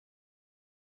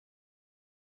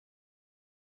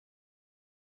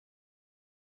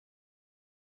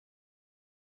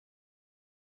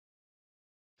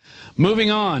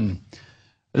Moving on.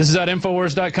 This is at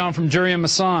Infowars.com from Jurian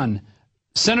Masson.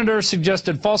 Senator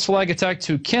suggested false flag attack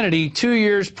to Kennedy 2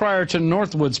 years prior to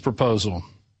Northwood's proposal.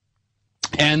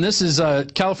 And this is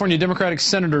California Democratic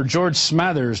Senator George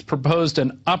Smathers proposed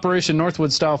an Operation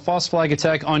Northwood-style false flag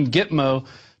attack on Gitmo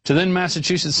to then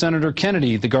Massachusetts Senator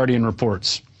Kennedy, The Guardian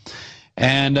reports.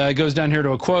 And it goes down here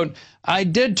to a quote. I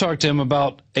did talk to him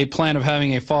about a plan of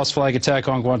having a false flag attack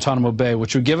on Guantanamo Bay,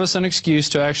 which would give us an excuse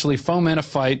to actually foment a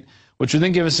fight, which would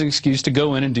then give us an excuse to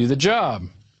go in and do the job.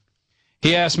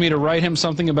 He asked me to write him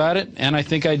something about it, and I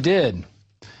think I did.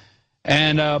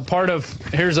 And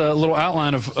here's a little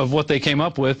outline of what they came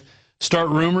up with. Start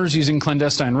rumors using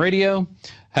clandestine radio.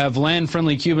 Have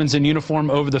land-friendly Cubans in uniform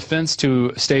over the fence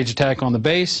to stage attack on the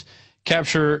base.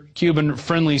 Capture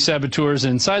Cuban-friendly saboteurs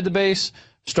inside the base.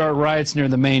 Start riots near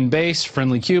the main base,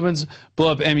 friendly Cubans.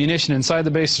 Blow up ammunition inside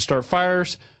the base to start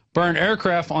fires. Burn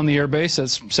aircraft on the airbase,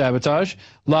 that's sabotage.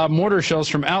 Lob mortar shells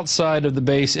from outside of the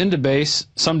base into base,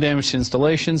 some damage to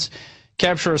installations.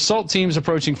 Capture assault teams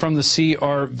approaching from the sea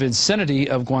or vicinity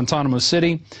of Guantanamo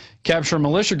City. Capture a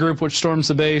militia group which storms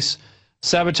the base.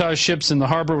 Sabotage ships in the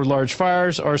harbor with large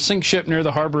fires, or sink ship near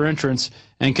the harbor entrance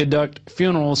and conduct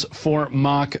funerals for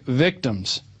mock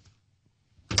victims.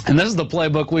 And this is the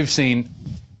playbook we've seen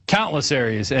countless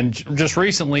areas, and just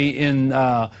recently in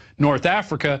North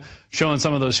Africa, showing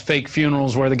some of those fake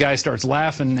funerals where the guy starts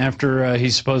laughing after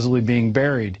he's supposedly being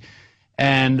buried.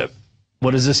 And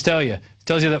what does this tell you? It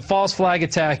tells you that false flag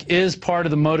attack is part of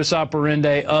the modus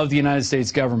operandi of the United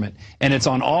States government. And it's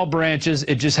on all branches.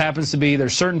 It just happens to be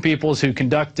there's certain peoples who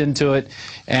conduct into it,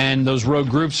 and those rogue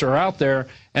groups are out there,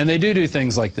 and they do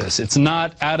things like this. It's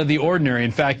not out of the ordinary.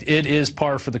 In fact, it is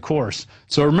par for the course.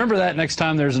 So remember that next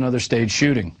time there's another stage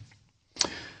shooting.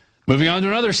 Moving on to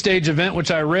another stage event,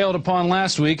 which I railed upon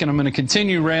last week, and I'm going to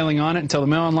continue railing on it until the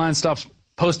Mail Online stops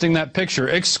posting that picture.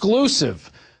 Exclusive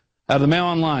out of the Mail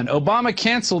Online. Obama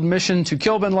canceled mission to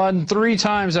kill bin Laden 3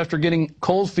 times after getting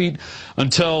cold feet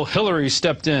until Hillary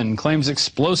stepped in, claims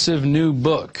explosive new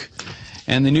book.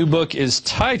 And the new book is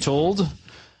titled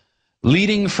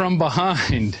Leading from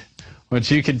Behind,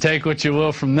 which you can take what you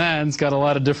will from that. It's got a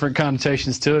lot of different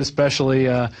connotations to it, especially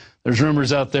there's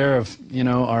rumors out there of,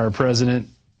 our president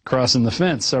crossing the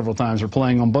fence several times or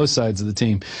playing on both sides of the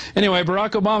team. Anyway,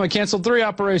 Barack Obama canceled 3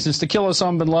 operations to kill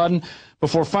Osama bin Laden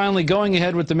before finally going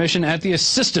ahead with the mission at the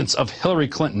assistance of Hillary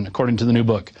Clinton, according to the new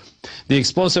book. The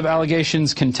explosive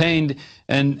allegations contained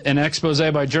an expose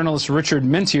by journalist Richard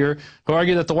Mintier, who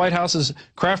argued that the White House's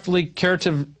carefully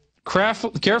crafted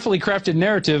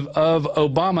narrative of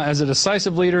Obama as a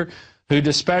decisive leader who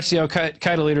dispatched the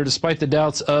al-Qaeda leader despite the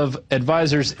doubts of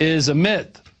advisors is a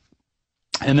myth.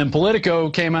 And then Politico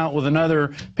came out with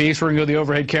another piece. We're going to go to the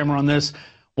overhead camera on this.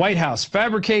 White House,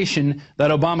 fabrication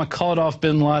that Obama called off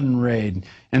bin Laden raid.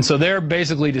 And so they're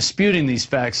basically disputing these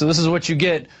facts. So this is what you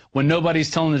get when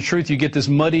nobody's telling the truth. You get this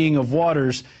muddying of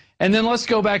waters. And then let's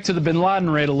go back to the bin Laden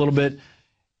raid a little bit.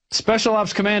 Special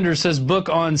Ops Commander says book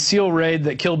on SEAL raid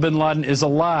that killed bin Laden is a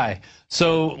lie.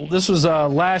 So this was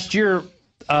last year.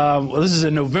 This is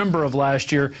in November of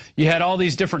last year. You had all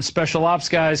these different special ops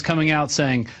guys coming out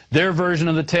saying their version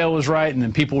of the tale was right, and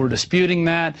then people were disputing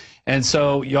that. And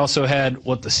so you also had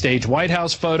the staged White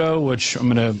House photo, which I'm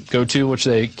going to go to, which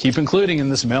they keep including in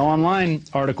this Mail Online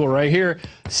article right here.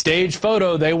 Staged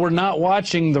photo. They were not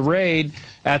watching the raid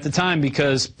at the time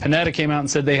because Panetta came out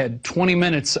and said they had 20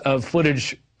 minutes of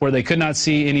footage where they could not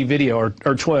see any video, or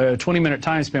 20-minute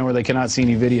time span where they cannot see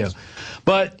any video.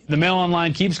 But the Mail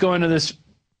Online keeps going to this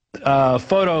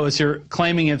photo as you're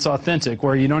claiming it's authentic,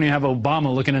 where you don't even have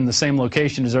Obama looking in the same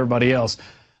location as everybody else.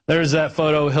 There's that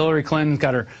photo. Hillary Clinton's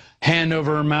got her hand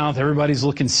over her mouth. Everybody's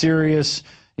looking serious.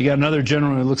 You got another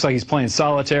general who looks like he's playing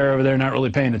solitaire over there, not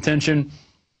really paying attention.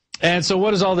 And so what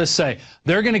does all this say?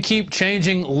 They're going to keep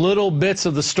changing little bits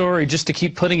of the story just to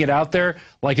keep putting it out there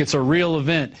like it's a real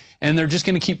event. And they're just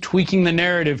going to keep tweaking the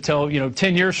narrative till,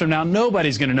 10 years from now,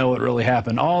 nobody's going to know what really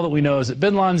happened. All that we know is that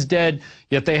bin Laden's dead,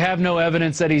 yet they have no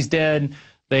evidence that he's dead.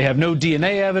 They have no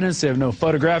DNA evidence. They have no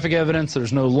photographic evidence.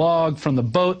 There's no log from the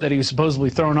boat that he was supposedly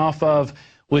thrown off of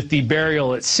with the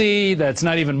burial at sea. That's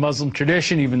not even Muslim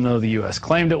tradition, even though the U.S.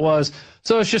 claimed it was.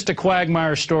 So it's just a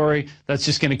quagmire story that's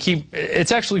just going to keep,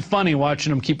 it's actually funny watching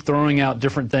them keep throwing out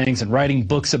different things and writing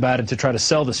books about it to try to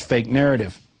sell this fake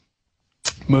narrative.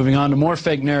 Moving on to more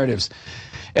fake narratives.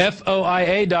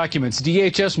 FOIA documents.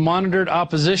 DHS monitored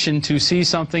opposition to See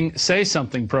Something, Say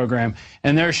Something program.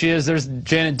 And there she is. There's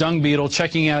Janet Dungbeetle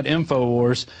checking out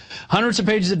InfoWars. Hundreds of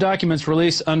pages of documents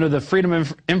released under the Freedom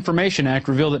of Information Act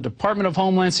reveal that Department of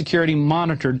Homeland Security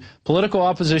monitored political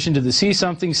opposition to the See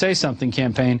Something, Say Something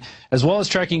campaign, as well as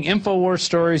tracking InfoWars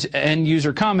stories and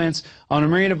user comments on a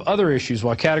myriad of other issues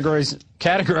while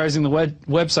categorizing the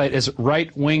website as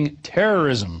right-wing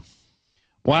terrorism.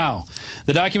 Wow.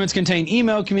 The documents contain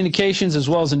email communications as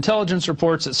well as intelligence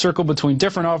reports that circle between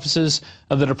different offices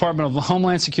of the Department of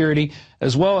Homeland Security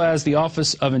as well as the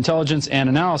Office of Intelligence and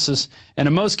Analysis, and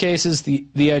in most cases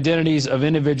the identities of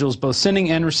individuals both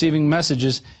sending and receiving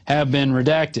messages have been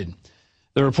redacted.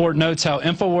 The report notes how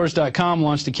Infowars.com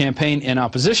launched a campaign in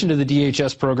opposition to the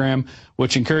DHS program,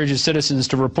 which encourages citizens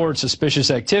to report suspicious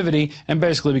activity and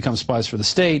basically become spies for the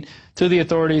state to the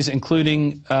authorities,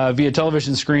 including via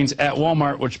television screens at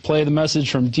Walmart, which play the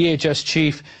message from DHS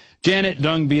Chief Janet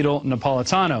Dungbeetle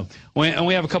Napolitano. And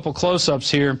we have a couple close-ups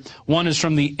here. One is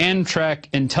from the Amtrak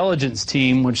intelligence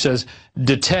team, which says,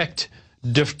 detect,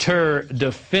 deter,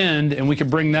 defend, and we can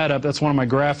bring that up. That's one of my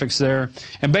graphics there.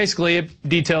 And basically it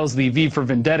details the V for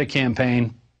Vendetta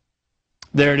campaign.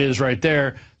 There it is right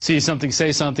there. See something,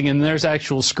 say something, and there's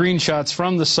actual screenshots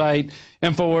from the site,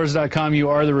 Infowars.com, you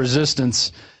are the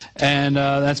resistance. And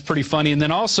that's pretty funny. And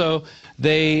then also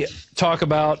they talk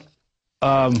about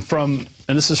and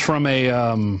this is from a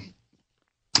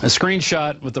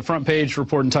screenshot with the front page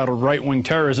report entitled Right-Wing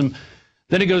Terrorism.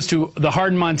 Then it goes to the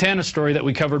Hardin, Montana story that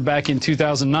we covered back in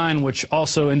 2009, which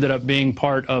also ended up being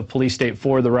part of Police State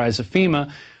 4, The Rise of FEMA,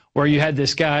 where you had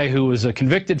this guy who was a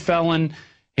convicted felon.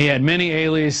 He had many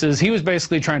aliases. He was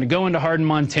basically trying to go into Hardin,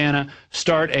 Montana,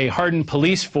 start a Hardin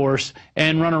police force,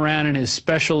 and run around in his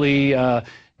specially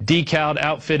decaled,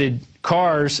 outfitted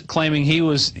cars, claiming he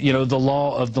was, the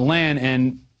law of the land,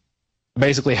 and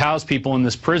basically house people in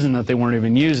this prison that they weren't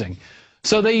even using.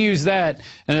 So they use that,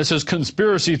 and it says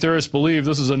conspiracy theorists believe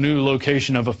this is a new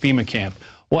location of a FEMA camp.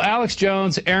 Well, Alex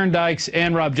Jones, Aaron Dykes,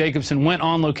 and Rob Jacobson went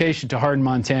on location to Hardin,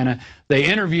 Montana. They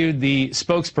interviewed the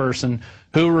spokesperson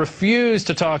who refused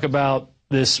to talk about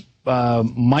this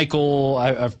Michael,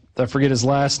 I forget his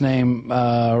last name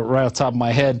right off the top of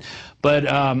my head, but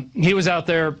he was out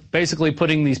there basically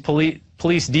putting these police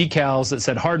decals that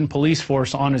said Hardin Police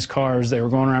Force on his cars. They were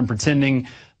going around pretending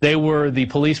they were the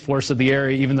police force of the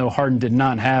area, even though Hardin did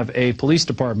not have a police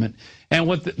department. And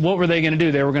what were they going to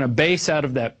do? They were going to base out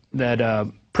of that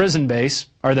prison base,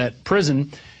 or that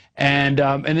prison, and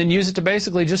then use it to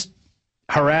basically just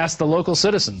harass the local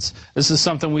citizens. This is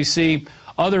something we see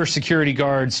other security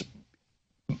guards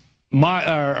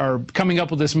are coming up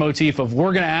with, this motif of,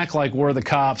 we're going to act like we're the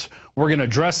cops, we're going to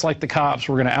dress like the cops,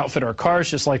 we're going to outfit our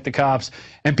cars just like the cops,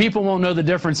 and people won't know the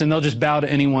difference, and they'll just bow to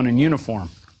anyone in uniform.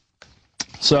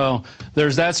 So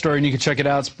there's that story, and you can check it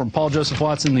out. It's from Paul Joseph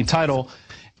Watson. The title,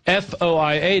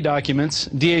 FOIA documents,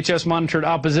 DHS monitored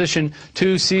opposition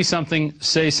to See Something,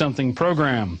 Say Something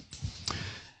program.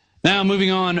 Now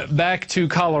moving on back to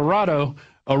Colorado,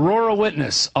 Aurora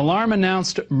witness, alarm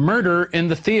announced murder in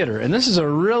the theater. And this is a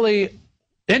really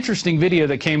interesting video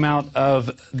that came out of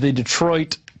the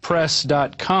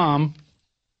DetroitPress.com.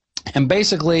 And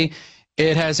basically,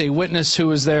 it has a witness who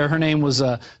was there. Her name was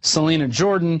Selena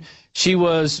Jordan. She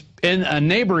was in a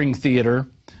neighboring theater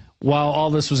while all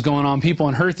this was going on. People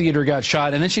in her theater got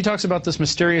shot. And then she talks about this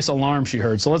mysterious alarm she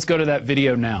heard. So let's go to that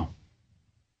video now.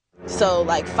 So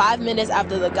like 5 minutes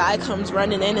after the guy comes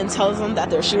running in and tells them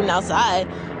that they're shooting outside,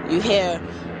 you hear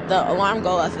the alarm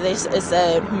go off. It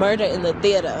said murder in the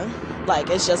theater.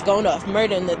 Like, it's just going off,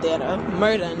 murder in the theater,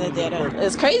 murder in the theater.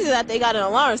 It's crazy that they got an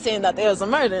alarm saying that there was a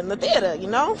murder in the theater, you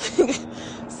know?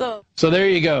 So there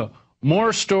you go.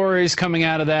 More stories coming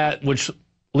out of that, which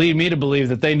lead me to believe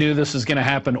that they knew this was going to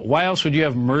happen. Why else would you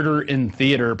have murder in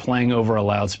theater playing over a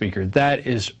loudspeaker? That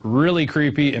is really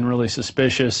creepy and really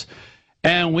suspicious.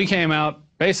 And we came out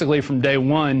basically from day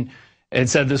one and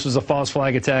said this was a false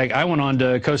flag attack. I went on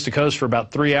to Coast for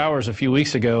about 3 hours a few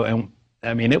weeks ago, and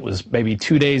I mean, it was maybe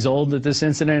 2 days old that this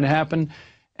incident happened,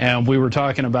 and we were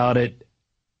talking about it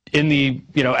in the,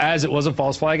 as it was a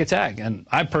false flag attack. And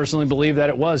I personally believe that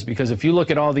it was, because if you look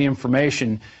at all the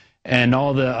information and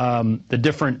all the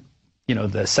different,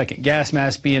 the second gas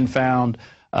mask being found,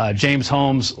 James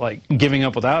Holmes like giving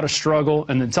up without a struggle,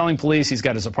 and then telling police he's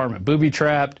got his apartment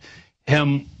booby-trapped,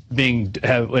 him in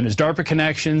his DARPA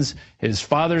connections, his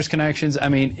father's connections. I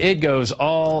mean, it goes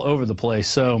all over the place.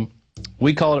 So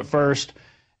we called it first,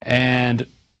 and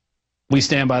we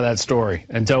stand by that story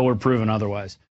until we're proven otherwise.